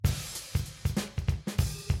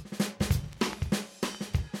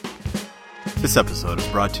This episode is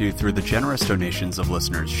brought to you through the generous donations of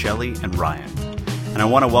listeners Shelley and Ryan. And I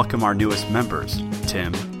want to welcome our newest members,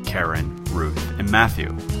 Tim, Karen, Ruth, and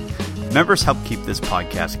Matthew. Members help keep this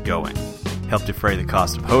podcast going, help defray the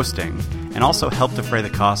cost of hosting, and also help defray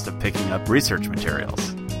the cost of picking up research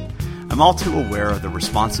materials. I'm all too aware of the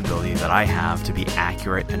responsibility that I have to be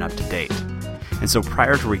accurate and up to date. And so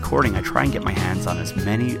prior to recording, I try and get my hands on as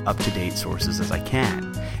many up-to-date sources as I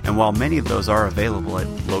can. And while many of those are available at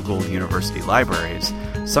local university libraries,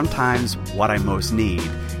 sometimes what I most need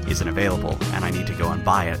isn't available and I need to go and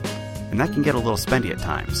buy it. And that can get a little spendy at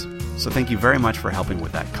times. So thank you very much for helping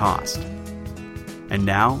with that cost. And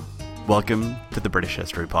now, welcome to the British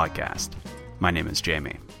History Podcast. My name is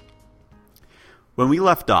Jamie. When we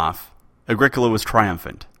left off, Agricola was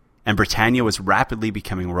triumphant, and Britannia was rapidly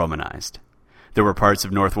becoming Romanized. There were parts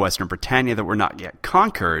of northwestern Britannia that were not yet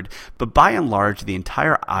conquered, but by and large the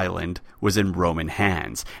entire island was in Roman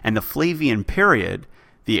hands, and the Flavian period,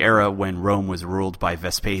 the era when Rome was ruled by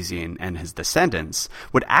Vespasian and his descendants,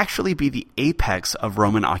 would actually be the apex of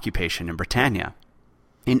Roman occupation in Britannia.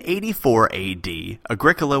 In 84 AD,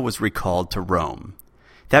 Agricola was recalled to Rome.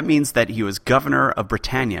 That means that he was governor of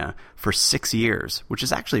Britannia for 6 years, which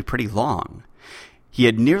is actually pretty long. He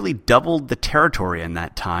had nearly doubled the territory in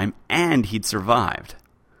that time, and he'd survived.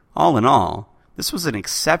 All in all, this was an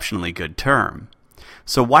exceptionally good term.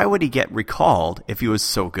 So why would he get recalled if he was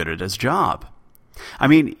so good at his job? I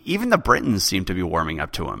mean, even the Britons seemed to be warming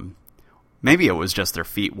up to him. Maybe it was just their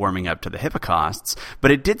feet warming up to the Hippocausts,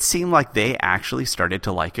 but it did seem like they actually started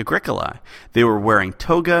to like Agricola. They were wearing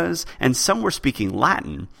togas, and some were speaking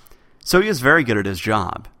Latin, so he was very good at his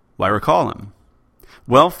job. Why recall him?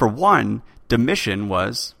 Well, for one, Domitian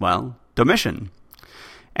was, Domitian.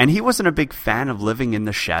 And he wasn't a big fan of living in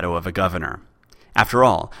the shadow of a governor. After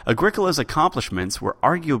all, Agricola's accomplishments were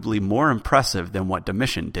arguably more impressive than what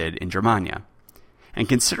Domitian did in Germania. And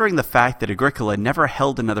considering the fact that Agricola never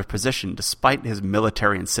held another position despite his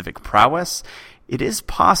military and civic prowess, it is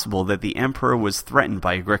possible that the emperor was threatened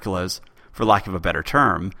by Agricola's, for lack of a better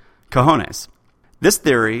term, cojones. This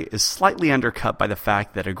theory is slightly undercut by the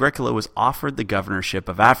fact that Agricola was offered the governorship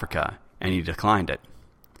of Africa, and he declined it.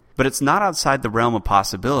 But it's not outside the realm of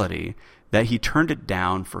possibility that he turned it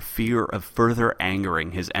down for fear of further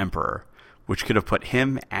angering his emperor, which could have put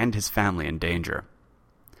him and his family in danger.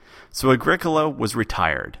 So Agricola was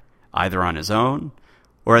retired, either on his own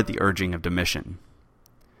or at the urging of Domitian.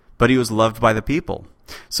 But he was loved by the people,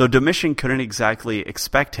 so Domitian couldn't exactly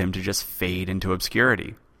expect him to just fade into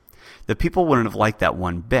obscurity. The people wouldn't have liked that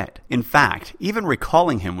one bit. In fact, even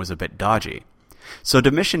recalling him was a bit dodgy. So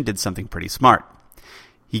Domitian did something pretty smart.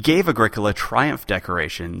 He gave Agricola triumph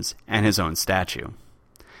decorations and his own statue.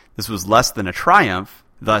 This was less than a triumph,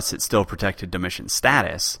 thus it still protected Domitian's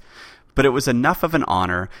status, but it was enough of an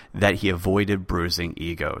honor that he avoided bruising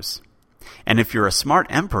egos. And if you're a smart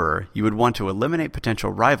emperor, you would want to eliminate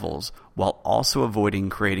potential rivals while also avoiding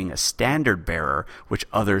creating a standard bearer which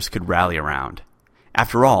others could rally around.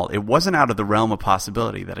 After all, it wasn't out of the realm of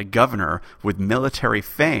possibility that a governor with military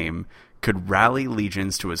fame could rally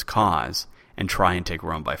legions to his cause and try and take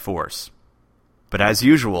Rome by force. But as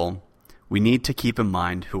usual, we need to keep in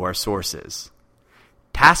mind who our source is.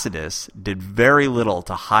 Tacitus did very little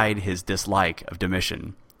to hide his dislike of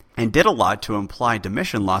Domitian, and did a lot to imply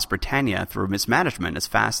Domitian lost Britannia through mismanagement as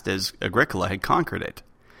fast as Agricola had conquered it.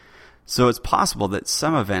 So it's possible that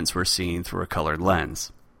some events were seen through a colored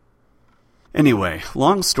lens. Anyway,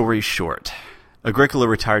 long story short, Agricola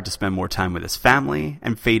retired to spend more time with his family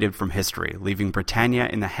and faded from history, leaving Britannia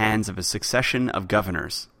in the hands of a succession of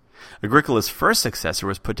governors. Agricola's first successor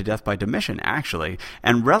was put to death by Domitian, actually,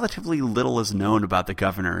 and relatively little is known about the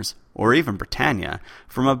governors, or even Britannia,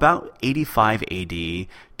 from about 85 AD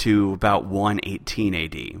to about 118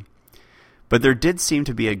 AD. But there did seem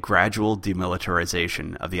to be a gradual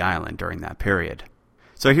demilitarization of the island during that period.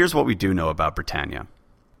 So here's what we do know about Britannia.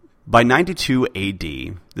 By 92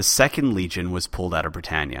 AD, the Second Legion was pulled out of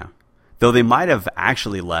Britannia, though they might have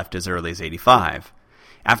actually left as early as 85.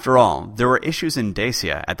 After all, there were issues in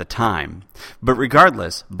Dacia at the time, but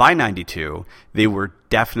regardless, by 92, they were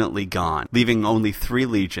definitely gone, leaving only 3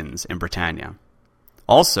 legions in Britannia.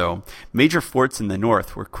 Also, major forts in the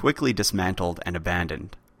north were quickly dismantled and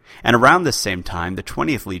abandoned. And around this same time, the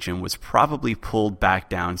 20th Legion was probably pulled back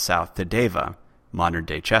down south to Deva,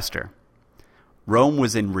 modern-day Chester. Rome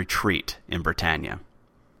was in retreat in Britannia.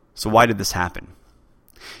 So why did this happen?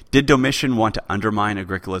 Did Domitian want to undermine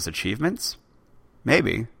Agricola's achievements?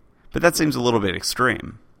 Maybe, but that seems a little bit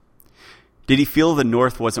extreme. Did he feel the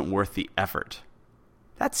north wasn't worth the effort?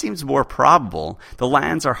 That seems more probable. The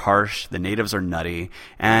lands are harsh, the natives are nutty,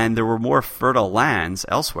 and there were more fertile lands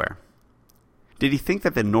elsewhere. did he think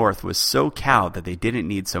that the North was so cowed that they didn't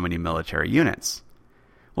need so many military units?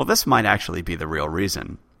 Well, this might actually be the real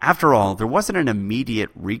reason. After all, there wasn't an immediate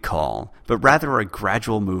recall, but rather a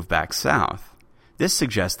gradual move back south. This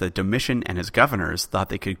suggests that Domitian and his governors thought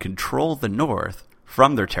they could control the North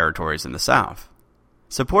from their territories in the south.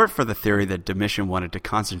 Support for the theory that Domitian wanted to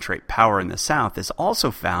concentrate power in the south is also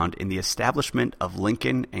found in the establishment of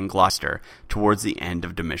Lincoln and Gloucester towards the end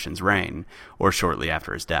of Domitian's reign, or shortly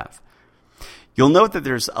after his death. You'll note that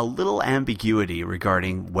there's a little ambiguity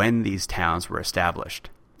regarding when these towns were established.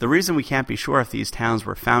 The reason we can't be sure if these towns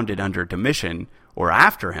were founded under Domitian or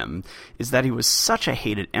after him is that he was such a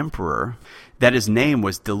hated emperor that his name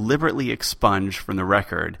was deliberately expunged from the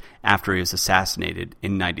record after he was assassinated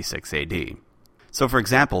in 96 AD. So, for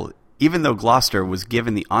example, even though Gloucester was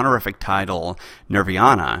given the honorific title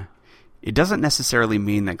Nerviana, it doesn't necessarily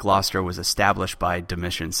mean that Gloucester was established by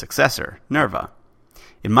Domitian's successor, Nerva.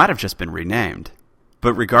 It might have just been renamed.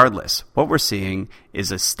 But regardless, what we're seeing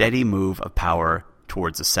is a steady move of power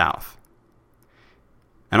towards the south.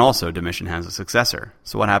 And also, Domitian has a successor.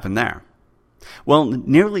 So what happened there? Well,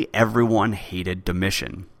 nearly everyone hated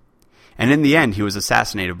Domitian. And in the end, he was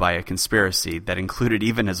assassinated by a conspiracy that included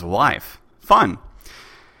even his wife. Fun!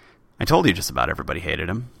 I told you just about everybody hated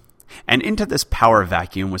him. And into this power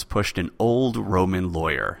vacuum was pushed an old Roman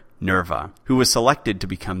lawyer, Nerva, who was selected to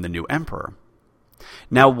become the new emperor.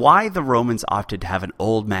 Now, why the Romans opted to have an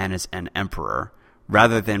old man as an emperor,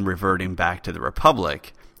 rather than reverting back to the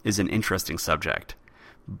Republic, is an interesting subject.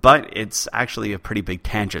 But it's actually a pretty big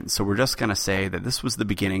tangent, so we're just going to say that this was the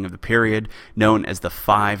beginning of the period known as the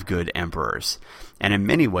Five Good Emperors, and in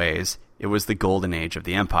many ways, it was the golden age of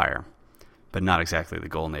the empire, but not exactly the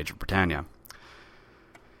golden age of Britannia.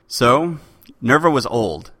 So, Nerva was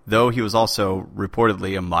old, though he was also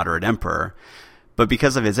reportedly a moderate emperor, but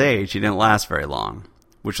because of his age, he didn't last very long,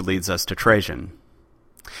 which leads us to Trajan.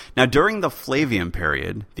 Now, during the Flavian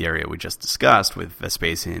period, the area we just discussed with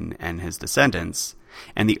Vespasian and his descendants,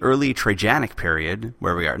 and the early Trajanic period,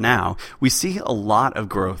 where we are now, we see a lot of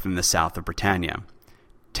growth in the south of Britannia.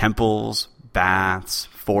 Temples, baths,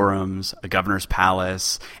 forums, a governor's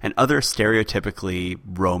palace, and other stereotypically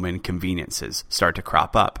Roman conveniences start to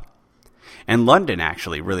crop up. And London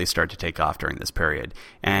actually really started to take off during this period,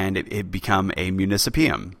 and it became a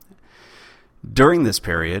municipium. During this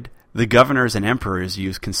period, the governors and emperors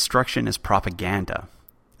used construction as propaganda.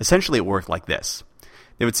 Essentially, it worked like this.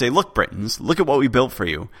 They would say, "Look, Britons, look at what we built for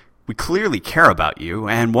you. We clearly care about you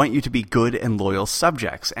and want you to be good and loyal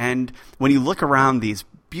subjects. And when you look around these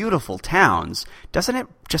beautiful towns, doesn't it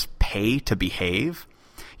just pay to behave?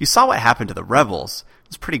 You saw what happened to the rebels.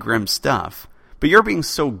 It's pretty grim stuff. But you're being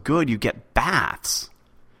so good you get baths.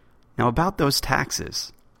 Now about those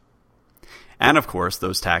taxes." And of course,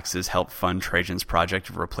 those taxes helped fund Trajan's project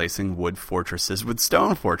of replacing wood fortresses with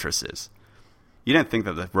stone fortresses. You didn't think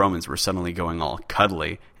that the Romans were suddenly going all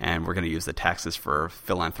cuddly and were going to use the taxes for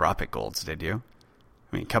philanthropic goals, did you?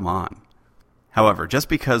 I mean, come on. However, just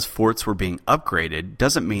because forts were being upgraded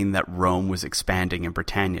doesn't mean that Rome was expanding in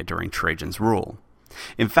Britannia during Trajan's rule.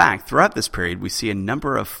 In fact, throughout this period, we see a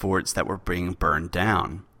number of forts that were being burned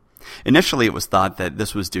down. Initially, it was thought that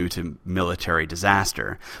this was due to military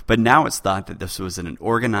disaster, but now it's thought that this was an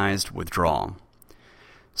organized withdrawal.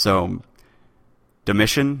 So,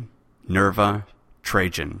 Domitian, Nerva,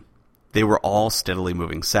 Trajan, they were all steadily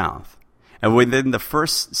moving south. And within the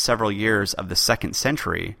first several years of the 2nd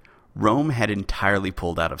century, Rome had entirely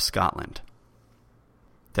pulled out of Scotland.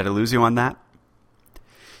 Did I lose you on that?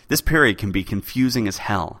 This period can be confusing as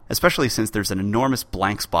hell, especially since there's an enormous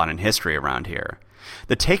blank spot in history around here.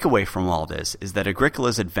 The takeaway from all this is that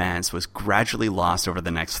Agricola's advance was gradually lost over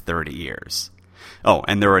the next 30 years. Oh,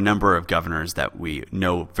 and there were a number of governors that we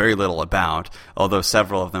know very little about, although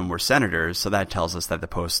several of them were senators, so that tells us that the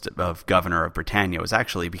post of governor of Britannia was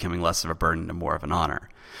actually becoming less of a burden and more of an honor.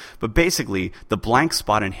 But basically, the blank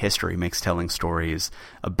spot in history makes telling stories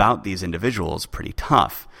about these individuals pretty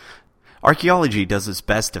tough. Archaeology does its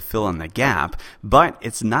best to fill in the gap, but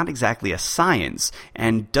it's not exactly a science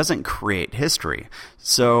and doesn't create history.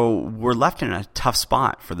 So we're left in a tough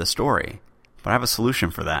spot for the story. But I have a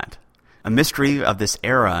solution for that. A mystery of this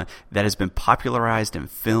era that has been popularized in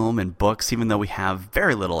film and books, even though we have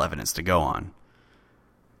very little evidence to go on.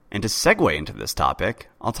 And to segue into this topic,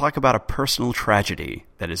 I'll talk about a personal tragedy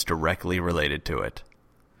that is directly related to it.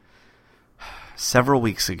 Several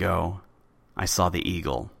weeks ago, I saw The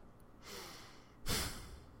Eagle.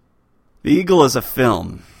 The Eagle is a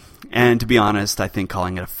film, and to be honest, I think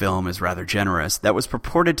calling it a film is rather generous, that was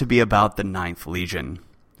purported to be about the 9th Legion.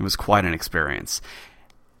 It was quite an experience.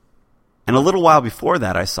 And a little while before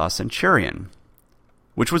that, I saw Centurion.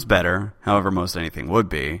 which was better, however most anything would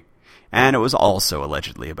be, and it was also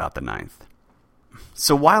allegedly about the ninth.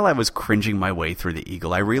 So while I was cringing my way through the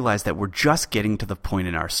eagle, I realized that we're just getting to the point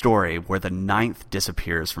in our story where the ninth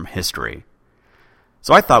disappears from history.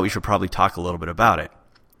 So I thought we should probably talk a little bit about it.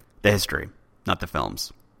 The history, not the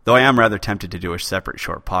films. Though I am rather tempted to do a separate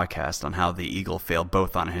short podcast on how the eagle failed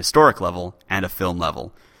both on a historic level and a film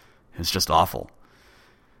level. It's just awful.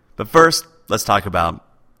 But first, let's talk about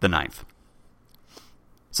the ninth.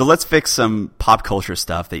 So let's fix some pop culture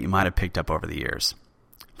stuff that you might have picked up over the years.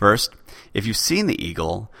 First, if you've seen The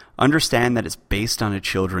Eagle, understand that it's based on a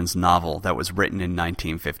children's novel that was written in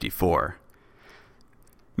 1954.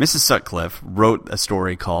 Mrs. Sutcliffe wrote a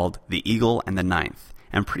story called The Eagle and the Ninth,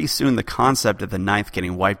 and pretty soon the concept of the ninth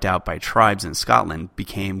getting wiped out by tribes in Scotland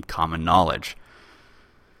became common knowledge.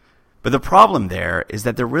 But the problem there is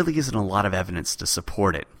that there really isn't a lot of evidence to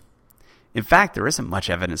support it. In fact, there isn't much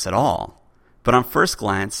evidence at all, but on first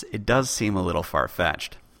glance, it does seem a little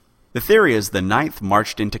far-fetched. The theory is the ninth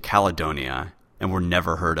marched into Caledonia and were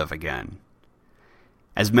never heard of again.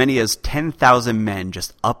 As many as 10,000 men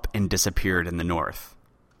just up and disappeared in the north.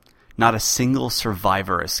 Not a single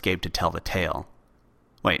survivor escaped to tell the tale.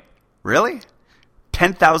 Wait, really?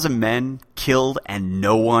 10,000 men killed and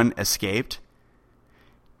no one escaped?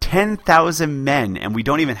 10,000 men and we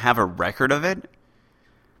don't even have a record of it?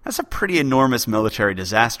 That's a pretty enormous military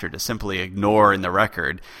disaster to simply ignore in the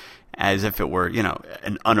record as if it were,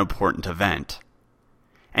 an unimportant event.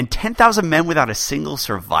 And 10,000 men without a single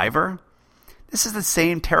survivor? This is the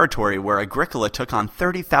same territory where Agricola took on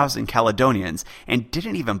 30,000 Caledonians and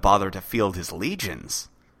didn't even bother to field his legions.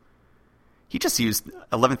 He just used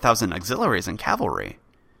 11,000 auxiliaries and cavalry.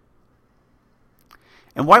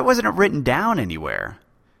 And why wasn't it written down anywhere?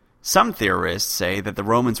 Some theorists say that the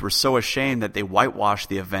Romans were so ashamed that they whitewashed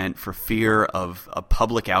the event for fear of a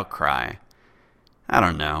public outcry. I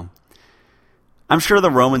don't know. I'm sure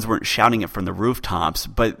the Romans weren't shouting it from the rooftops,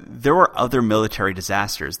 but there were other military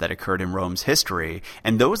disasters that occurred in Rome's history,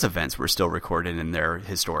 and those events were still recorded in their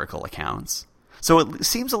historical accounts. So it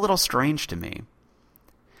seems a little strange to me.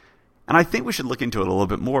 And I think we should look into it a little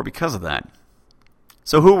bit more because of that.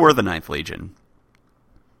 So who were the Ninth Legion?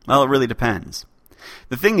 Well, it really depends.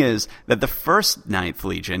 The thing is that the first Ninth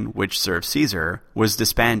Legion, which served Caesar, was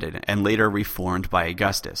disbanded and later reformed by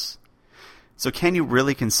Augustus. So can you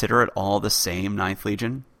really consider it all the same Ninth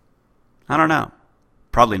Legion? I don't know.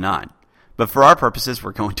 Probably not. But for our purposes,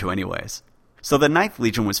 we're going to anyways. So the Ninth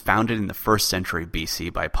Legion was founded in the 1st century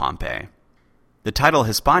BC by Pompey. The title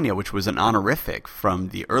Hispania, which was an honorific from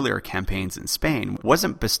the earlier campaigns in Spain,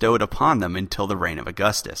 wasn't bestowed upon them until the reign of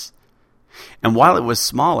Augustus. And while it was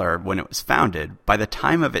smaller when it was founded, by the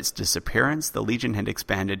time of its disappearance, the legion had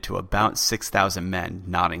expanded to about 6,000 men,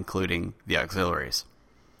 not including the auxiliaries.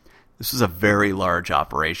 This was a very large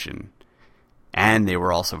operation, and they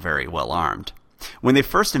were also very well armed. When they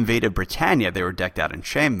first invaded Britannia, they were decked out in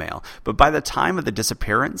chainmail, but by the time of the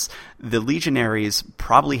disappearance, the legionaries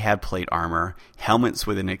probably had plate armor, helmets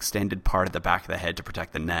with an extended part at the back of the head to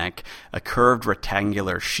protect the neck, a curved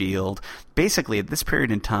rectangular shield. Basically, at this period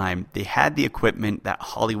in time, they had the equipment that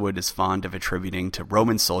Hollywood is fond of attributing to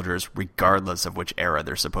Roman soldiers, regardless of which era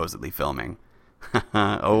they're supposedly filming.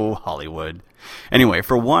 Oh, Hollywood. Anyway,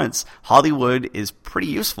 for once, Hollywood is pretty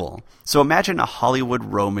useful. So imagine a Hollywood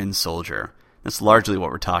Roman soldier. That's largely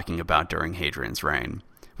what we're talking about during Hadrian's reign,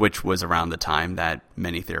 which was around the time that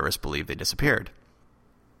many theorists believe they disappeared.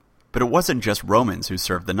 But it wasn't just Romans who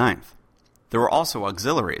served the ninth. There were also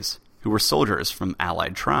auxiliaries, who were soldiers from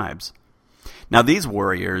allied tribes. Now, these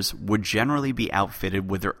warriors would generally be outfitted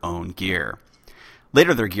with their own gear.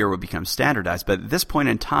 Later, their gear would become standardized, but at this point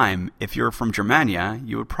in time, if you're from Germania,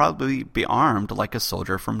 you would probably be armed like a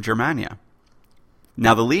soldier from Germania.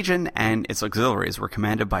 Now, the legion and its auxiliaries were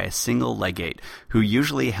commanded by a single legate, who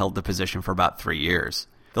usually held the position for about 3 years.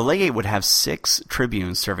 The legate would have 6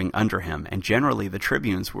 tribunes serving under him, and generally the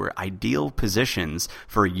tribunes were ideal positions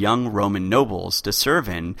for young Roman nobles to serve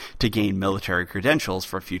in to gain military credentials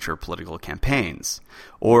for future political campaigns,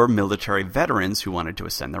 or military veterans who wanted to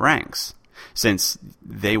ascend the ranks, since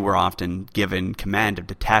they were often given command of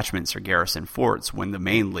detachments or garrison forts when the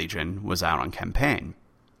main legion was out on campaign.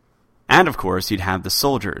 And of course, you'd have the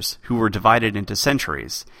soldiers, who were divided into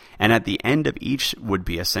centuries, and at the end of each would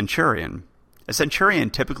be a centurion. A centurion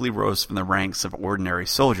typically rose from the ranks of ordinary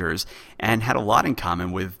soldiers and had a lot in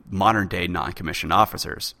common with modern-day non-commissioned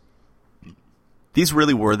officers. These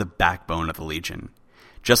really were the backbone of the legion,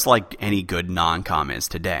 just like any good non-com is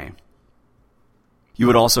today. You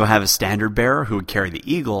would also have a standard bearer who would carry the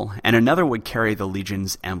eagle, and another would carry the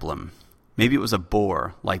legion's emblem. Maybe it was a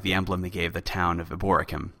boar, like the emblem they gave the town of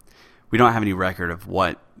Eboracum, We don't have any record of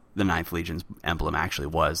what the Ninth Legion's emblem actually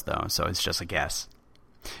was, though, so it's just a guess.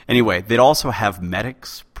 Anyway, they'd also have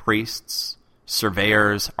medics, priests,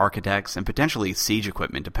 surveyors, architects, and potentially siege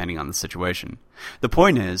equipment, depending on the situation. The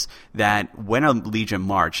point is that when a legion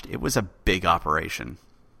marched, it was a big operation.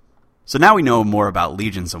 So now we know more about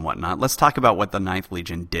legions and whatnot, let's talk about what the Ninth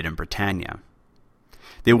Legion did in Britannia.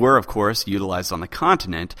 They were, of course, utilized on the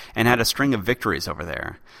continent and had a string of victories over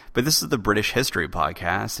there. But this is the British History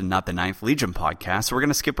podcast and not the Ninth Legion podcast, so we're going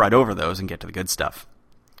to skip right over those and get to the good stuff.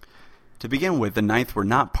 To begin with, the Ninth were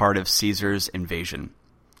not part of Caesar's invasion.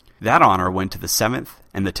 That honor went to the 7th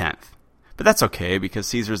and the 10th. But that's okay, because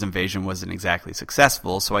Caesar's invasion wasn't exactly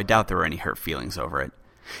successful, so I doubt there were any hurt feelings over it.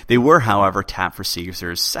 They were, however, tapped for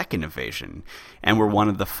Caesar's second invasion, and were one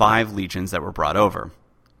of the 5 legions that were brought over.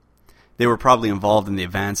 They were probably involved in the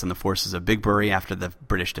advance on the forces of Bigbury after the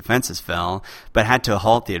British defenses fell, but had to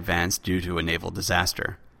halt the advance due to a naval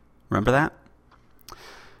disaster. Remember that?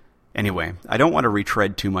 Anyway, I don't want to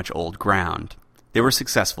retread too much old ground. They were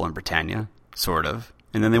successful in Britannia, sort of,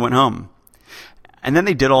 and then they went home. And then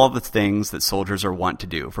they did all the things that soldiers are wont to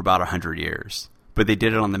do for about 100 years. But they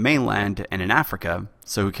did it on the mainland and in Africa,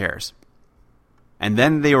 so who cares? And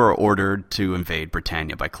then they were ordered to invade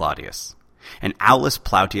Britannia by Claudius. And Aulus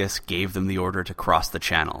Plautius gave them the order to cross the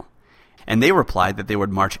Channel. And they replied that they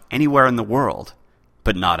would march anywhere in the world,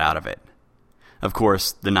 but not out of it. Of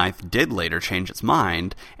course, the Ninth did later change its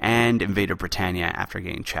mind and invaded Britannia after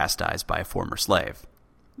getting chastised by a former slave.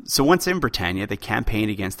 So once in Britannia, they campaigned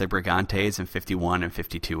against the Brigantes in 51 and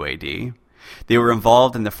 52 AD. They were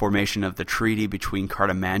involved in the formation of the treaty between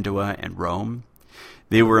Cartimandua and Rome.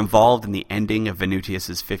 They were involved in the ending of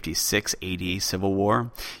Venutius's 56 AD civil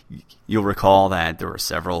war. You'll recall that there were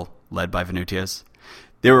several led by Venutius.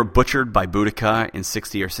 They were butchered by Boudica in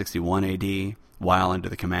 60 or 61 AD, while under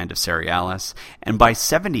the command of Cerealis. And by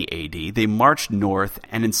 70 AD, they marched north,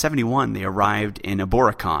 and in 71 they arrived in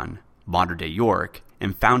Eboracum, modern-day York,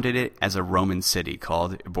 and founded it as a Roman city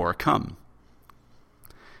called Eboracum.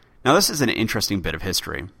 Now this is an interesting bit of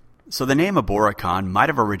history. So the name Eboracum might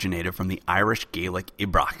have originated from the Irish Gaelic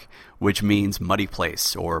Ibrach, which means muddy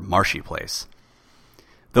place or marshy place.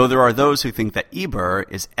 Though there are those who think that Eber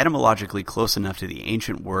is etymologically close enough to the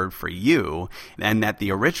ancient word for ewe, and that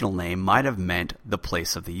the original name might have meant the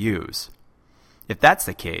place of the ewes. If that's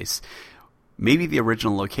the case, maybe the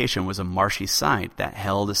original location was a marshy site that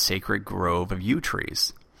held a sacred grove of yew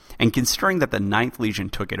trees. And considering that the Ninth Legion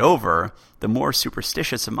took it over, the more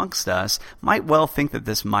superstitious amongst us might well think that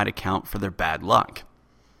this might account for their bad luck.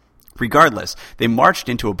 Regardless, they marched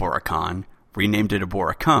into Eboracum, renamed it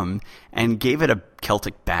Eboracum, and gave it a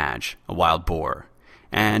Celtic badge, a wild boar.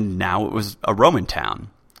 And now it was a Roman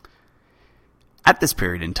town. At this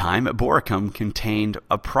period in time, Eboracum contained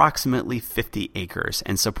approximately 50 acres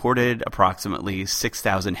and supported approximately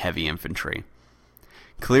 6,000 heavy infantry.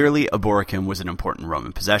 Clearly, Eboracum was an important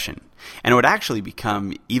Roman possession, and it would actually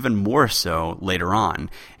become even more so later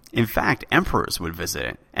on. In fact, emperors would visit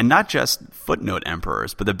it, and not just footnote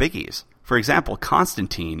emperors, but the biggies. For example,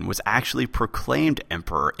 Constantine was actually proclaimed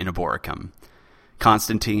emperor in Eboracum.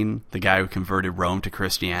 Constantine, the guy who converted Rome to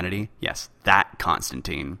Christianity, yes, that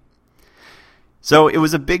Constantine. So it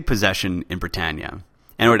was a big possession in Britannia,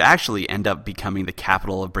 and it would actually end up becoming the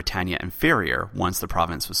capital of Britannia Inferior once the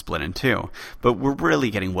province was split in two. But we're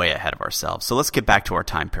really getting way ahead of ourselves, so let's get back to our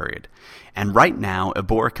time period. And right now,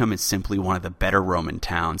 Eboracum is simply one of the better Roman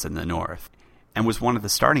towns in the north, and was one of the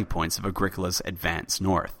starting points of Agricola's advance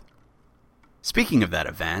north. Speaking of that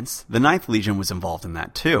advance, the Ninth Legion was involved in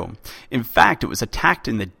that too. In fact, it was attacked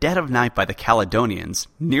in the dead of night by the Caledonians,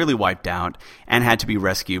 nearly wiped out, and had to be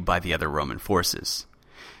rescued by the other Roman forces.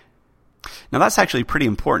 Now that's actually pretty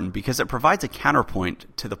important because it provides a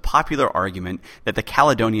counterpoint to the popular argument that the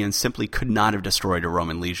Caledonians simply could not have destroyed a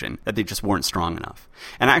Roman legion, that they just weren't strong enough.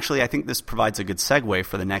 And actually I think this provides a good segue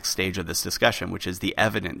for the next stage of this discussion, which is the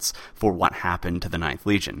evidence for what happened to the Ninth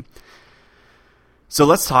Legion. So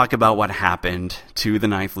let's talk about what happened to the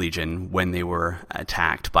Ninth Legion when they were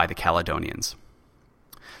attacked by the Caledonians.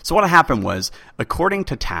 So what happened was, according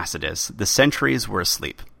to Tacitus, the sentries were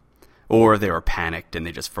asleep. Or they were panicked and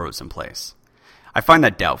they just froze in place. I find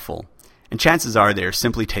that doubtful, and chances are they are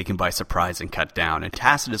simply taken by surprise and cut down, and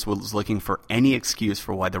Tacitus was looking for any excuse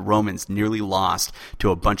for why the Romans nearly lost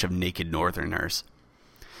to a bunch of naked northerners.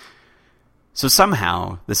 So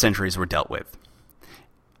somehow the sentries were dealt with,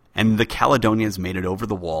 and the Caledonians made it over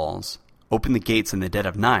the walls, opened the gates in the dead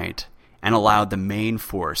of night, and allowed the main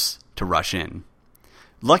force to rush in.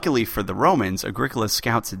 Luckily for the Romans, Agricola's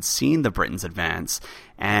scouts had seen the Britons advance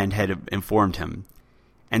and had informed him.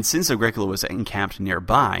 And since Agricola was encamped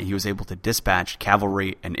nearby, he was able to dispatch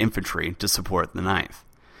cavalry and infantry to support the Ninth.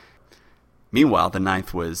 Meanwhile, the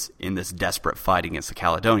Ninth was in this desperate fight against the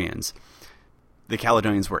Caledonians. The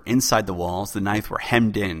Caledonians were inside the walls, the Ninth were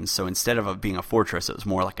hemmed in, so instead of being a fortress, it was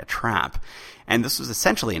more like a trap. And this was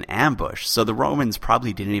essentially an ambush, so the Romans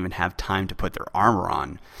probably didn't even have time to put their armor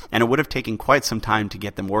on, and it would have taken quite some time to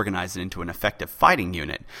get them organized into an effective fighting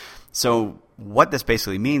unit. So what this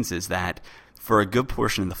basically means is that for a good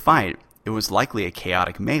portion of the fight, it was likely a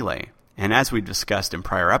chaotic melee. And as we've discussed in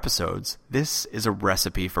prior episodes, this is a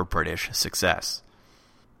recipe for British success.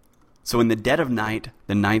 So in the dead of night,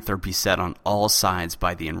 the Ninth are beset on all sides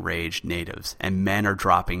by the enraged natives, and men are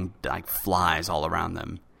dropping like flies all around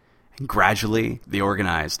them. And gradually, they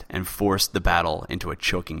organized and forced the battle into a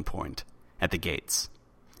choking point at the gates.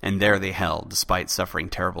 And there they held, despite suffering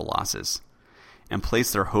terrible losses, and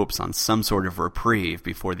placed their hopes on some sort of reprieve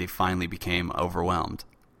before they finally became overwhelmed.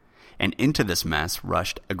 And into this mess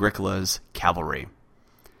rushed Agricola's cavalry.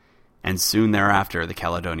 And soon thereafter, the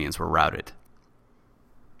Caledonians were routed.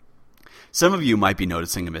 Some of you might be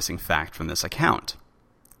noticing a missing fact from this account: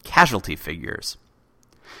 casualty figures.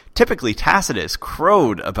 Typically, Tacitus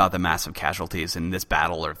crowed about the massive casualties in this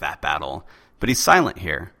battle or that battle, but he's silent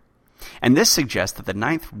here. And this suggests that the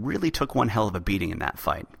Ninth really took one hell of a beating in that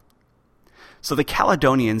fight. So the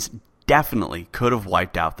Caledonians definitely could have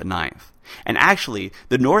wiped out the Ninth. And actually,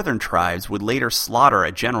 the northern tribes would later slaughter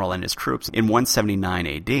a general and his troops in 179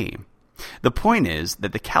 AD. The point is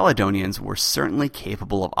that the Caledonians were certainly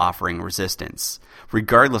capable of offering resistance,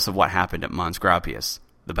 regardless of what happened at Mons Graupius,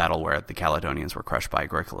 the battle where the Caledonians were crushed by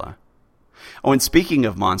Agricola. Oh, and speaking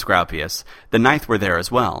of Mons Graupius, the Ninth were there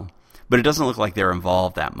as well, but it doesn't look like they're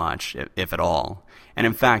involved that much, if at all. And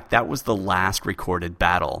in fact, that was the last recorded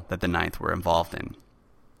battle that the Ninth were involved in.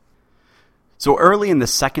 So early in the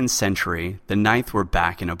 2nd century, the Ninth were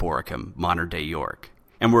back in Eboracum, modern-day York,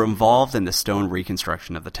 and were involved in the stone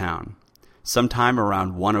reconstruction of the town. Sometime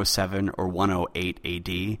around 107 or 108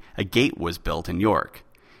 AD, a gate was built in York,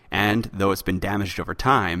 and though it's been damaged over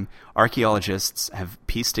time, archaeologists have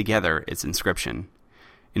pieced together its inscription,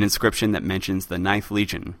 an inscription that mentions the Ninth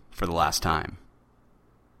Legion for the last time.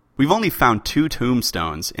 We've only found 2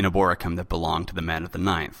 tombstones in Eboracum that belong to the men of the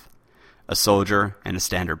Ninth, a soldier and a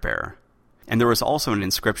standard-bearer. And there was also an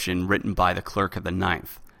inscription written by the clerk of the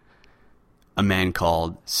Ninth, a man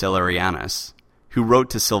called Silurianus, who wrote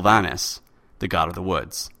to Silvanus, the god of the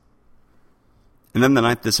woods. And then the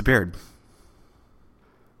Ninth disappeared.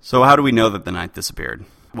 So how do we know that the Ninth disappeared?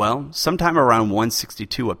 Well, sometime around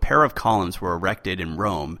 162, a pair of columns were erected in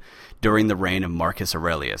Rome during the reign of Marcus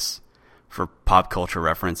Aurelius. For pop culture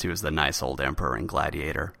reference, he was the nice old emperor and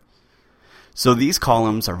gladiator. So these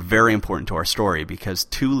columns are very important to our story because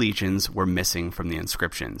 2 legions were missing from the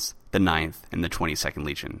inscriptions, the 9th and the 22nd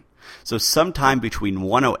Legion. So sometime between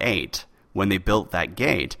 108, when they built that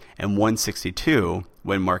gate, and 162,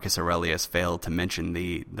 when Marcus Aurelius failed to mention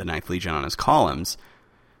the 9th Legion on his columns,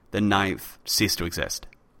 the 9th ceased to exist.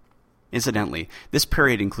 Incidentally, this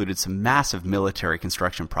period included some massive military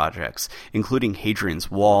construction projects, including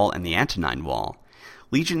Hadrian's Wall and the Antonine Wall.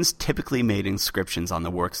 Legions typically made inscriptions on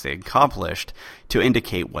the works they accomplished to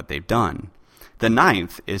indicate what they've done. The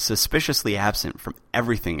 9th is suspiciously absent from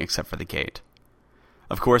everything except for the gate.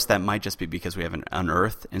 Of course, that might just be because we haven't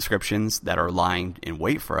unearthed inscriptions that are lying in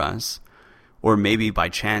wait for us, or maybe by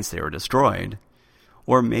chance they were destroyed,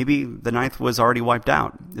 or maybe the 9th was already wiped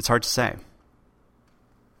out. It's hard to say.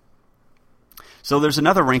 So there's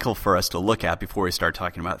another wrinkle for us to look at before we start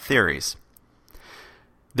talking about theories.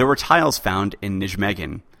 There were tiles found in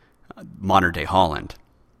Nijmegen, modern-day Holland.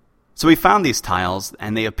 So we found these tiles,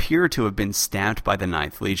 and they appear to have been stamped by the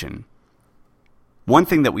 9th Legion. One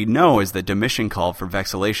thing that we know is that Domitian called for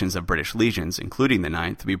vexellations of British legions, including the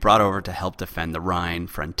 9th, to be brought over to help defend the Rhine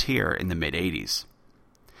frontier in the mid-80s.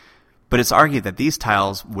 But it's argued that these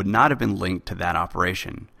tiles would not have been linked to that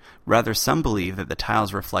operation. Rather, some believe that the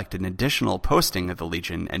tiles reflect an additional posting of the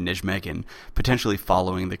Legion at Nijmegen, potentially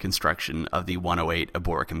following the construction of the 108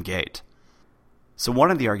 Eboracum Gate. So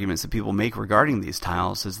one of the arguments that people make regarding these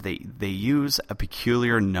tiles is they use a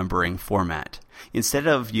peculiar numbering format. Instead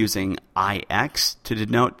of using IX to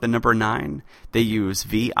denote the number 9, they use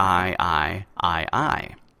VIII.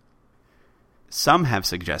 Some have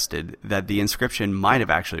suggested that the inscription might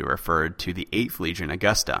have actually referred to the 8th Legion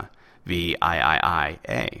Augusta,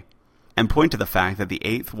 VIIIA, and point to the fact that the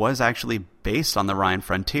 8th was actually based on the Rhine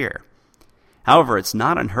frontier. However, it's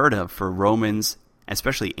not unheard of for Romans,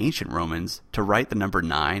 especially ancient Romans, to write the number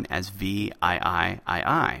 9 as VIII.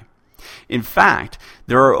 In fact,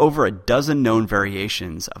 there are over a dozen known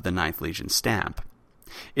variations of the 9th Legion stamp.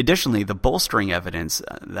 Additionally, the bolstering evidence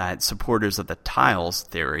that supporters of the tiles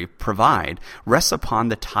theory provide rests upon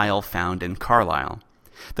the tile found in Carlisle.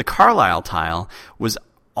 The Carlisle tile was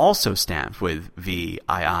also stamped with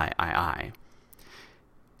VIII,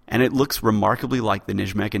 and it looks remarkably like the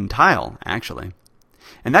Nijmegen tile, actually.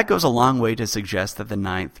 And that goes a long way to suggest that the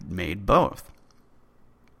ninth made both.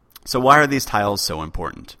 So why are these tiles so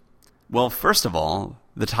important? Well, first of all,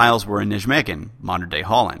 the tiles were in Nijmegen, modern-day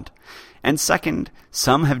Holland. And second,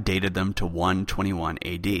 some have dated them to 121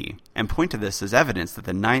 AD, and point to this as evidence that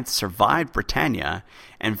the ninth survived Britannia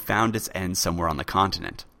and found its end somewhere on the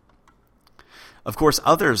continent. Of course,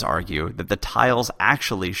 others argue that the tiles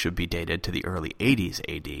actually should be dated to the early 80s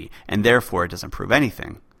AD, and therefore it doesn't prove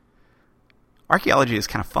anything. Archaeology is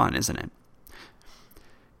kind of fun, isn't it?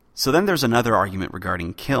 So then there's another argument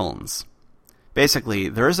regarding kilns. Basically,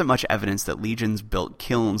 there isn't much evidence that legions built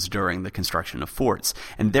kilns during the construction of forts,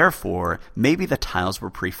 and therefore, maybe the tiles were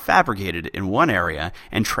prefabricated in one area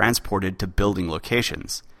and transported to building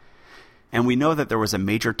locations. And we know that there was a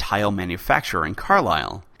major tile manufacturer in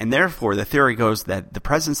Carlisle, and therefore the theory goes that the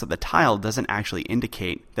presence of the tile doesn't actually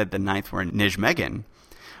indicate that the ninth were in Nijmegen.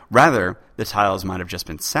 Rather, the tiles might have just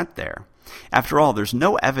been sent there. After all, there's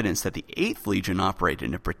no evidence that the 8th Legion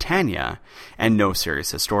operated in Britannia, and no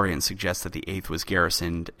serious historian suggests that the 8th was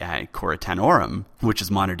garrisoned at Corytanorum, which is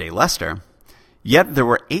modern-day Leicester. Yet there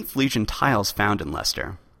were 8th Legion tiles found in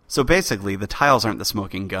Leicester. So basically, the tiles aren't the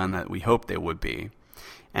smoking gun that we hoped they would be.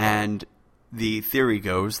 And the theory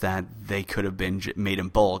goes that they could have been made in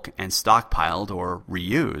bulk and stockpiled or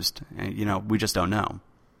reused. And, we just don't know.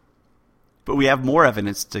 But we have more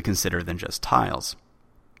evidence to consider than just tiles.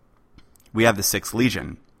 We have the 6th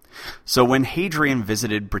Legion. So when Hadrian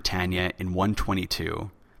visited Britannia in 122,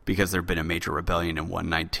 because there had been a major rebellion in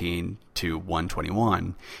 119 to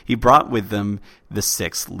 121, he brought with them the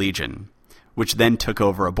 6th Legion, which then took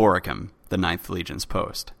over Aboricum, the 9th Legion's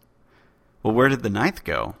post. Well, where did the 9th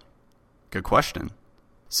go? Good question.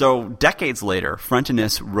 So, decades later,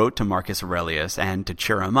 Frontinus wrote to Marcus Aurelius and, to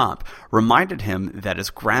cheer him up, reminded him that his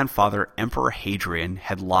grandfather, Emperor Hadrian,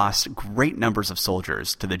 had lost great numbers of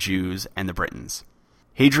soldiers to the Jews and the Britons.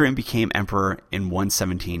 Hadrian became emperor in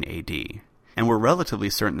 117 AD, and we're relatively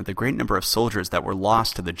certain that the great number of soldiers that were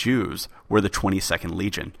lost to the Jews were the 22nd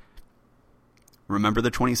Legion. Remember the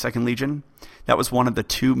 22nd Legion? That was one of the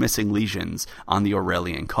 2 missing legions on the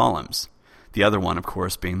Aurelian columns. The other one, of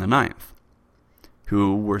course, being the 9th.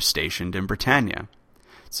 Who were stationed in Britannia.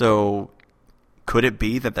 So, could it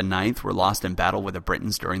be that the 9th were lost in battle with the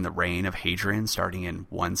Britons during the reign of Hadrian starting in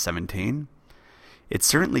 117? It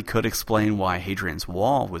certainly could explain why Hadrian's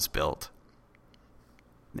wall was built.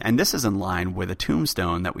 And this is in line with a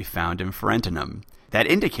tombstone that we found in Ferentinum that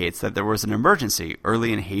indicates that there was an emergency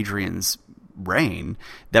early in Hadrian's reign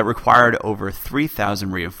that required over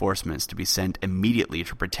 3,000 reinforcements to be sent immediately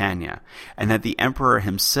to Britannia, and that the emperor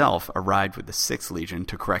himself arrived with the 6th Legion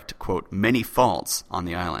to correct, quote, many faults on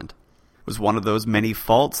the island. Was one of those many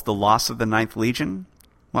faults the loss of the 9th Legion?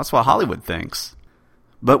 Well, that's what Hollywood thinks.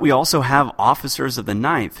 But we also have officers of the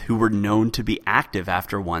 9th who were known to be active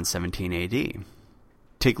after 117 AD.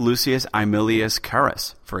 Take Lucius Aemilius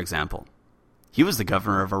Carus, for example. He was the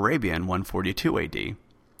governor of Arabia in 142 AD.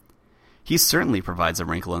 He certainly provides a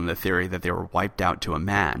wrinkle in the theory that they were wiped out to a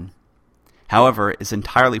man. However, it's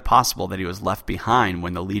entirely possible that he was left behind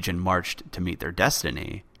when the legion marched to meet their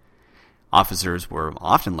destiny. Officers were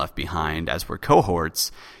often left behind, as were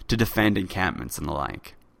cohorts, to defend encampments and the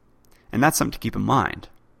like. And that's something to keep in mind.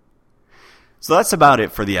 So that's about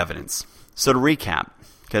it for the evidence. So to recap,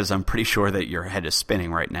 because I'm pretty sure that your head is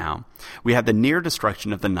spinning right now, we have the near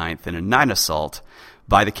destruction of the 9th in a night assault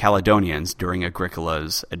by the Caledonians during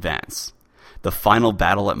Agricola's advance, the final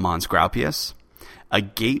battle at Mons Graupius, a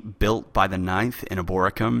gate built by the 9th in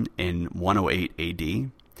Aboricum in 108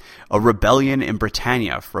 AD, a rebellion in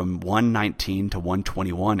Britannia from 119 to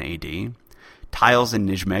 121 AD, tiles in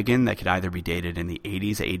Nijmegen that could either be dated in the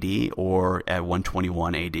 80s AD or at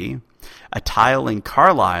 121 AD, a tile in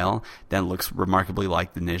Carlisle that looks remarkably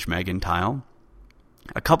like the Nijmegen tile,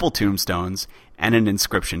 a couple tombstones, and an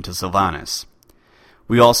inscription to Silvanus.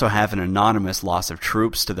 We also have an anonymous loss of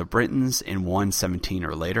troops to the Britons in 117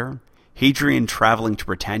 or later, Hadrian traveling to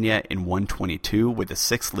Britannia in 122 with the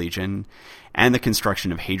 6th Legion, and the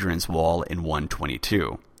construction of Hadrian's Wall in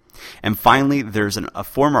 122. And finally, there's a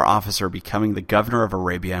former officer becoming the governor of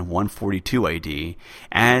Arabia in 142 AD,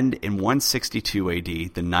 and in 162 AD,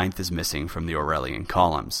 the 9th is missing from the Aurelian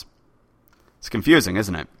columns. It's confusing,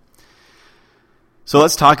 isn't it? So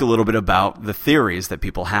let's talk a little bit about the theories that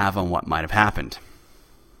people have on what might have happened.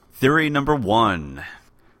 Theory number 1.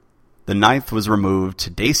 The 9th was removed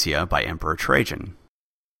to Dacia by Emperor Trajan.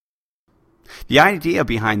 The idea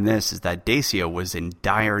behind this is that Dacia was in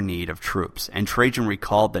dire need of troops, and Trajan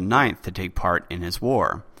recalled the Ninth to take part in his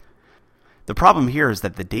war. The problem here is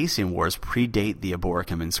that the Dacian Wars predate the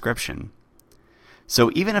Eboracum inscription.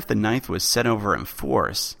 So even if the Ninth was sent over in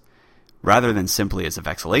force, rather than simply as a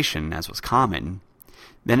vexillation, as was common,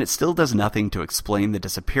 then it still does nothing to explain the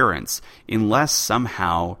disappearance, unless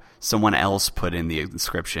somehow someone else put in the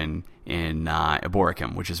inscription in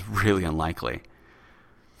Eboracum, which is really unlikely.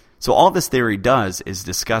 So all this theory does is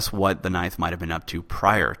discuss what the Ninth might have been up to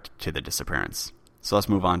prior to the disappearance. So let's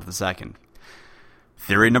move on to the second.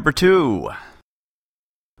 Theory number 2.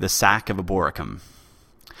 The sack of Eboracum.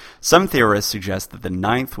 Some theorists suggest that the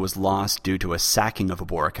Ninth was lost due to a sacking of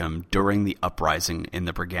Eboracum during the uprising in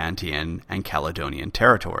the Brigantian and Caledonian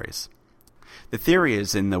territories. The theory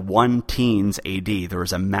is in the 1-teens AD, there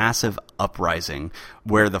was a massive uprising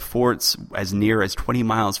where the forts as near as 20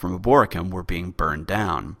 miles from Eboracum were being burned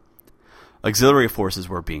down. Auxiliary forces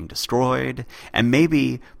were being destroyed, and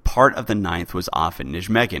maybe part of the Ninth was off at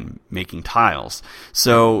Nijmegen, making tiles,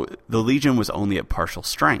 so the legion was only at partial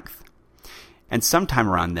strength. And sometime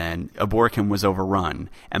around then, Eboracum was overrun,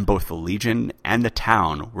 and both the legion and the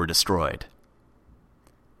town were destroyed.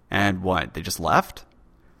 And what, they just left?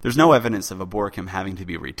 There's no evidence of Eboracum having to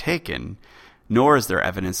be retaken, nor is there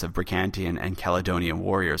evidence of Brigantian and Caledonian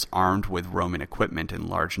warriors armed with Roman equipment in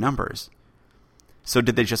large numbers. So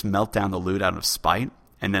did they just melt down the loot out of spite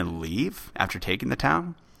and then leave after taking the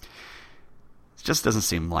town? It just doesn't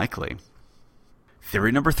seem likely.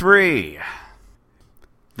 Theory number 3.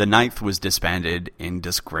 The Ninth was disbanded in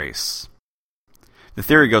disgrace. The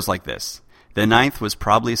theory goes like this. The Ninth was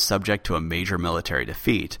probably subject to a major military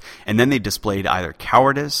defeat, and then they displayed either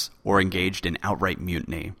cowardice or engaged in outright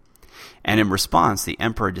mutiny. And in response, the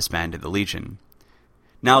emperor disbanded the legion.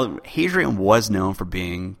 Now, Hadrian was known for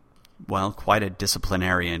being, well, quite a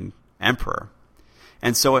disciplinarian emperor.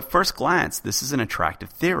 And so at first glance, this is an attractive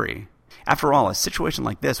theory. After all, a situation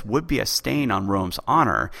like this would be a stain on Rome's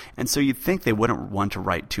honor, and so you'd think they wouldn't want to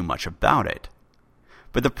write too much about it.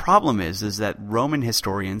 But the problem is that Roman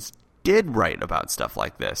historians did write about stuff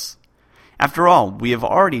like this. After all, we have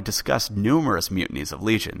already discussed numerous mutinies of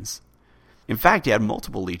legions. In fact, you had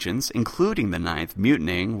multiple legions, including the Ninth,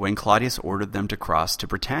 mutinying when Claudius ordered them to cross to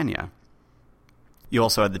Britannia. You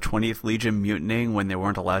also had the 20th Legion mutinying when they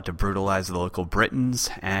weren't allowed to brutalize the local Britons,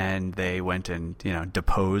 and they went and,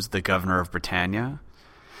 deposed the governor of Britannia.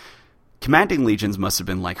 Commanding legions must have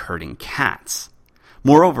been like herding cats.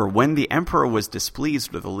 Moreover, when the emperor was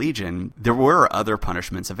displeased with a legion, there were other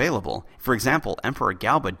punishments available. For example, Emperor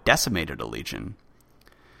Galba decimated a legion.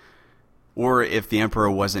 Or if the emperor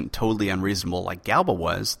wasn't totally unreasonable like Galba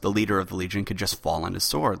was, the leader of the legion could just fall on his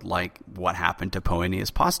sword, like what happened to Poenius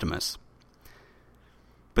Postumus.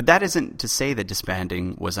 But that isn't to say that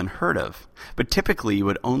disbanding was unheard of. But typically you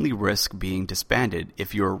would only risk being disbanded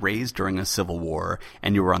if you were raised during a civil war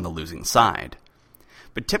and you were on the losing side.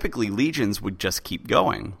 But typically legions would just keep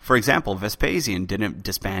going. For example, Vespasian didn't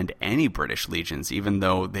disband any British legions, even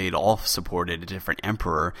though they'd all supported a different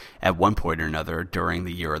emperor at one point or another during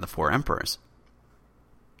the Year of the Four Emperors.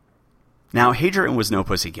 Now, Hadrian was no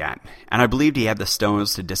pussycat, and I believed he had the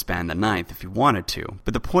stones to disband the Ninth if he wanted to,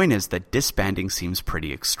 but the point is that disbanding seems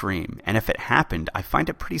pretty extreme, and if it happened, I find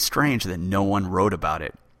it pretty strange that no one wrote about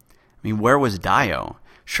it. I mean, where was Dio?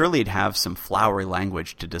 Surely he'd have some flowery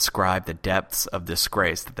language to describe the depths of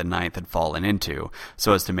disgrace that the Ninth had fallen into,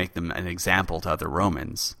 so as to make them an example to other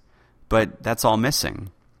Romans. But that's all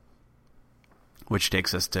missing. Which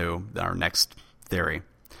takes us to our next theory.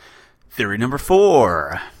 Theory number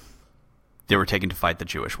 4. They were taken to fight the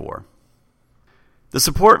Jewish war. The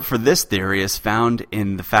support for this theory is found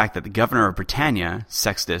in the fact that the governor of Britannia,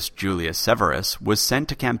 Sextus Julius Severus, was sent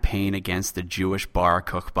to campaign against the Jewish Bar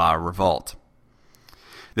Kokhba revolt.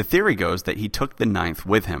 The theory goes that he took the Ninth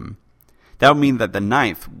with him. That would mean that the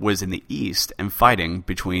Ninth was in the east and fighting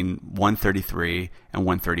between 133 and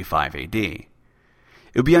 135 AD. It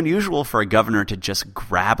would be unusual for a governor to just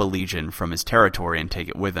grab a legion from his territory and take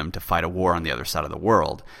it with him to fight a war on the other side of the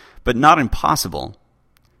world, but not impossible,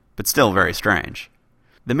 but still very strange.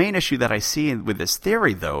 The main issue that I see with this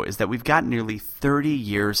theory, though, is that we've got nearly 30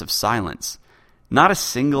 years of silence. Not a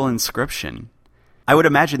single inscription. I would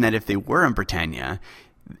imagine that if they were in Britannia,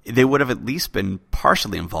 they would have at least been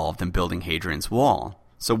partially involved in building Hadrian's Wall.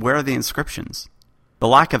 So where are the inscriptions? The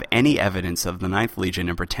lack of any evidence of the Ninth Legion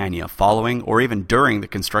in Britannia following or even during the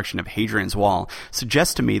construction of Hadrian's Wall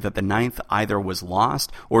suggests to me that the Ninth either was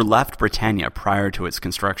lost or left Britannia prior to its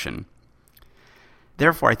construction.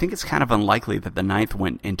 Therefore, I think it's kind of unlikely that the Ninth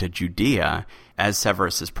went into Judea as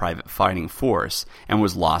Severus's private fighting force and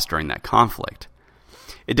was lost during that conflict.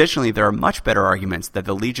 Additionally, there are much better arguments that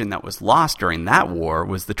the legion that was lost during that war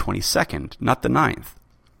was the 22nd, not the 9th.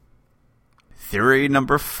 Theory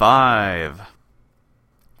number 5.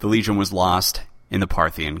 The legion was lost in the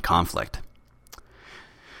Parthian conflict.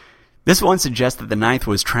 This one suggests that the 9th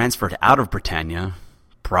was transferred out of Britannia,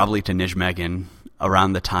 probably to Nijmegen,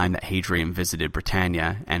 around the time that Hadrian visited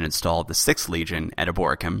Britannia and installed the 6th Legion at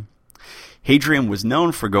Eboracum. Hadrian was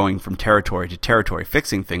known for going from territory to territory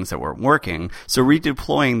fixing things that weren't working, so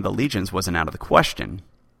redeploying the legions wasn't out of the question.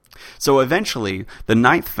 So eventually, the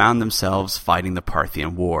 9th found themselves fighting the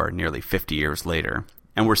Parthian War nearly 50 years later,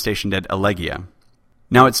 and were stationed at Elegia.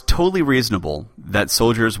 Now, it's totally reasonable that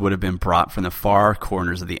soldiers would have been brought from the far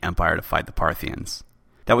corners of the empire to fight the Parthians.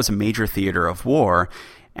 That was a major theater of war,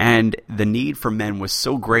 and the need for men was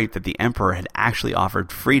so great that the emperor had actually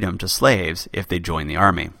offered freedom to slaves if they joined the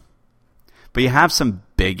army. But you have some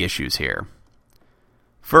big issues here.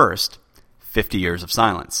 First, 50 years of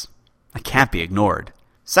silence. That can't be ignored.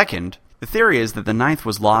 Second, the theory is that the 9th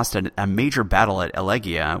was lost at a major battle at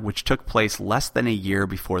Elegia, which took place less than a year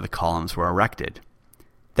before the columns were erected.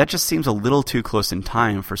 That just seems a little too close in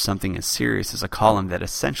time for something as serious as a column that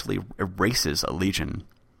essentially erases a legion.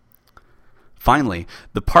 Finally,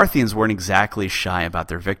 the Parthians weren't exactly shy about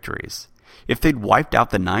their victories. If they'd wiped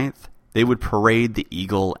out the 9th, they would parade the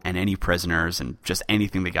eagle and any prisoners and just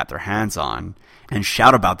anything they got their hands on, and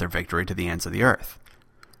shout about their victory to the ends of the earth.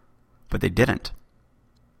 But they didn't.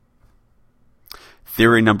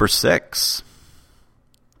 Theory number 6.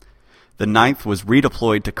 The 9th was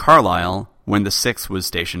redeployed to Carlisle when the 6th was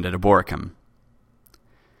stationed at Eboracum.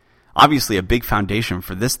 Obviously, a big foundation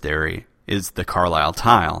for this theory is the Carlisle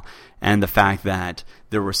tile, and the fact that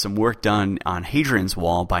there was some work done on Hadrian's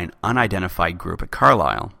Wall by an unidentified group at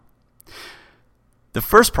Carlisle. The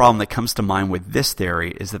first problem that comes to mind with this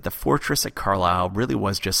theory is that the fortress at Carlisle really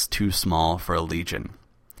was just too small for a legion.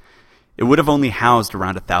 It would have only housed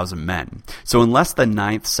around 1,000 men, so unless the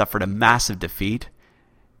 9th suffered a massive defeat,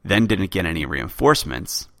 then didn't get any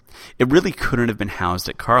reinforcements, it really couldn't have been housed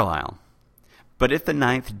at Carlisle. But if the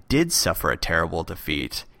 9th did suffer a terrible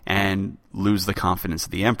defeat and lose the confidence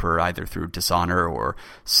of the emperor either through dishonor or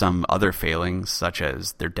some other failings such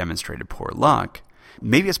as their demonstrated poor luck,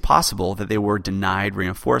 maybe it's possible that they were denied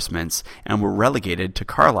reinforcements and were relegated to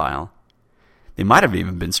Carlisle. They might have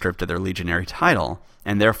even been stripped of their legionary title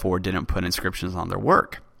and therefore didn't put inscriptions on their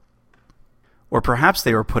work. Or perhaps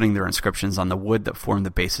they were putting their inscriptions on the wood that formed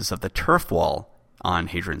the basis of the turf wall on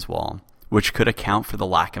Hadrian's Wall, which could account for the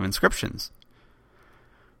lack of inscriptions.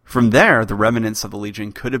 From there, the remnants of the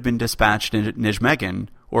legion could have been dispatched into Nijmegen,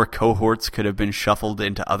 or cohorts could have been shuffled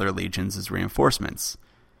into other legions as reinforcements.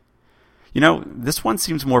 This one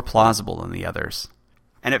seems more plausible than the others,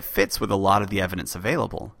 and it fits with a lot of the evidence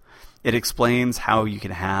available. It explains how you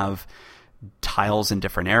can have tiles in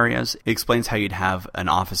different areas. It explains how you'd have an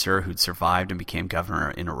officer who'd survived and became governor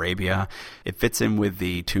in Arabia. It fits in with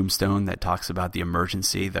the tombstone that talks about the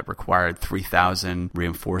emergency that required 3,000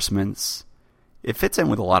 reinforcements. It fits in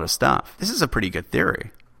with a lot of stuff. This is a pretty good theory.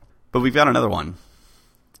 But we've got another one.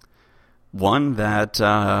 One that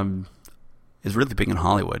is really big in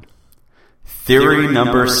Hollywood. Theory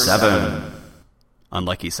number 7.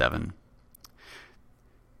 Unlucky 7.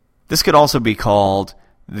 This could also be called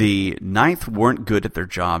the 9th weren't good at their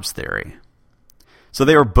jobs theory. So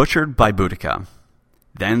they were butchered by Boudica.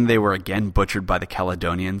 Then they were again butchered by the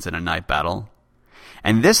Caledonians in a night battle.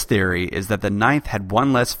 And this theory is that the 9th had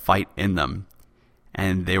one less fight in them,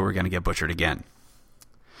 and they were going to get butchered again.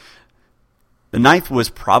 The 9th was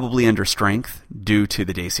probably under strength due to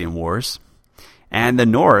the Dacian Wars, and the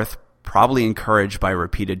North, probably encouraged by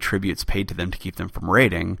repeated tributes paid to them to keep them from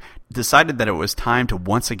raiding, decided that it was time to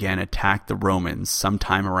once again attack the Romans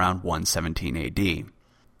sometime around 117 AD.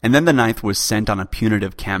 And then the 9th was sent on a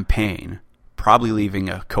punitive campaign, probably leaving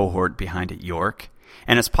a cohort behind at York,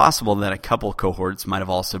 and it's possible that a couple cohorts might have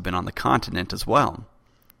also been on the continent as well.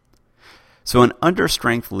 So an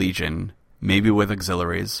understrength legion, maybe with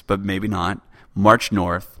auxiliaries, but maybe not, marched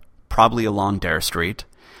north, probably along Dare Street,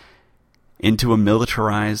 into a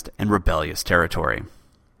militarized and rebellious territory.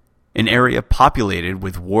 An area populated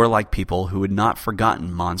with warlike people who had not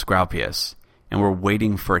forgotten Mons Graupius and were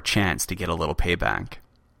waiting for a chance to get a little payback.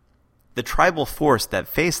 The tribal force that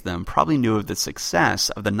faced them probably knew of the success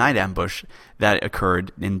of the night ambush that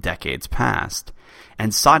occurred in decades past,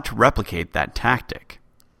 and sought to replicate that tactic.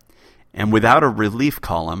 And without a relief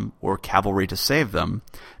column or cavalry to save them,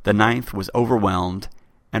 the 9th was overwhelmed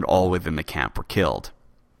and all within the camp were killed.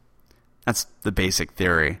 That's the basic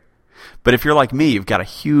theory. But if you're like me, you've got a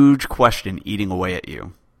huge question eating away at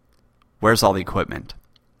you. Where's all the equipment?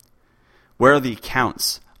 Where are the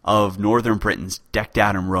accounts of northern Britons decked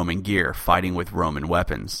out in Roman gear fighting with Roman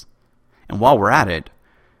weapons. And while we're at it,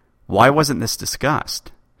 why wasn't this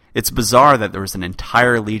discussed? It's bizarre that there was an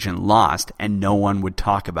entire legion lost and no one would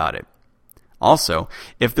talk about it. Also,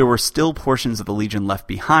 if there were still portions of the legion left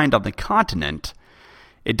behind on the continent,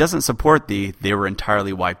 it doesn't support the "they were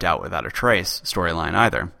entirely wiped out without a trace" storyline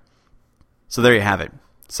either. So there you have it,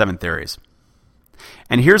 7 theories.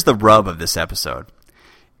 And here's the rub of this episode.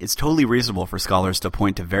 It's totally reasonable for scholars to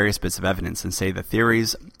point to various bits of evidence and say the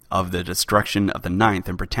theories of the destruction of the Ninth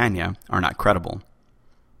in Britannia are not credible.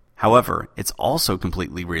 However, it's also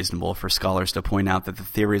completely reasonable for scholars to point out that the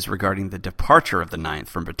theories regarding the departure of the Ninth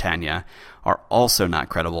from Britannia are also not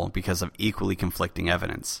credible because of equally conflicting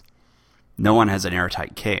evidence. No one has an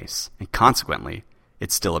airtight case, and consequently,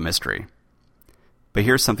 it's still a mystery. But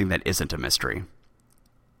here's something that isn't a mystery.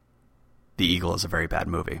 The Eagle is a very bad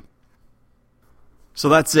movie. So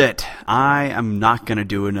that's it. I am not going to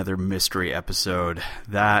do another mystery episode.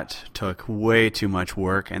 That took way too much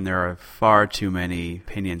work, and there are far too many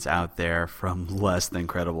opinions out there from less than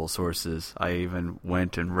credible sources. I even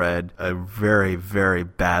went and read a very, very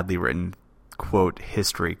badly written, quote,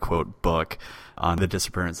 history, quote, book on the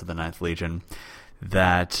disappearance of the Ninth Legion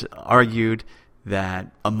that argued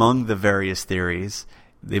that among the various theories,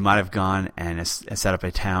 they might have gone and set up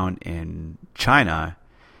a town in China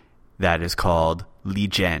that is called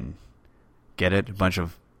Lijian. Get it? A bunch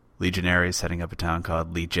of legionaries setting up a town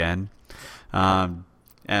called Lijian.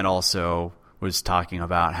 And also was talking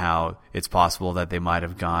about how it's possible that they might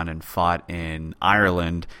have gone and fought in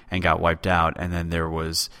Ireland and got wiped out, and then there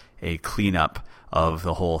was a cleanup of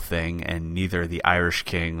the whole thing, and neither the Irish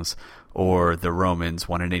kings or the Romans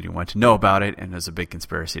wanted anyone to know about it, and there's a big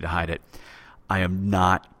conspiracy to hide it. I am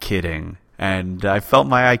not kidding. And I felt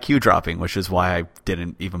my IQ dropping, which is why I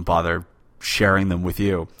didn't even bother sharing them with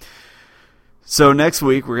you. So next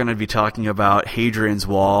week, we're going to be talking about Hadrian's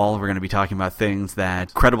Wall. We're going to be talking about things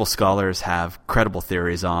that credible scholars have credible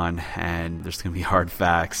theories on, and there's going to be hard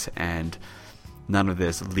facts, and none of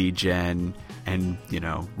this Legion and,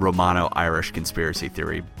 Romano-Irish conspiracy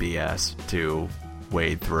theory BS to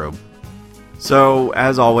wade through. So,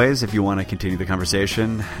 as always, if you want to continue the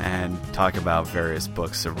conversation and talk about various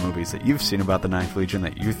books or movies that you've seen about the Ninth Legion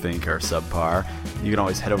that you think are subpar, you can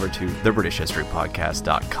always head over to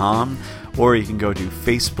thebritishhistorypodcast.com, or you can go to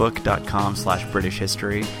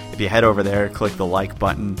facebook.com/BritishHistory. If you head over there, click the like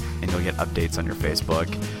button, and you'll get updates on your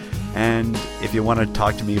Facebook. And if you want to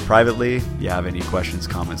talk to me privately, you have any questions,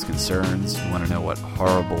 comments, concerns, you want to know what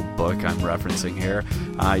horrible book I'm referencing here,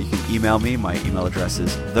 you can email me. My email address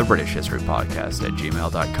is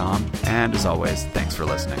thebritishhistorypodcast@gmail.com. And as always, thanks for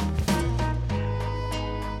listening.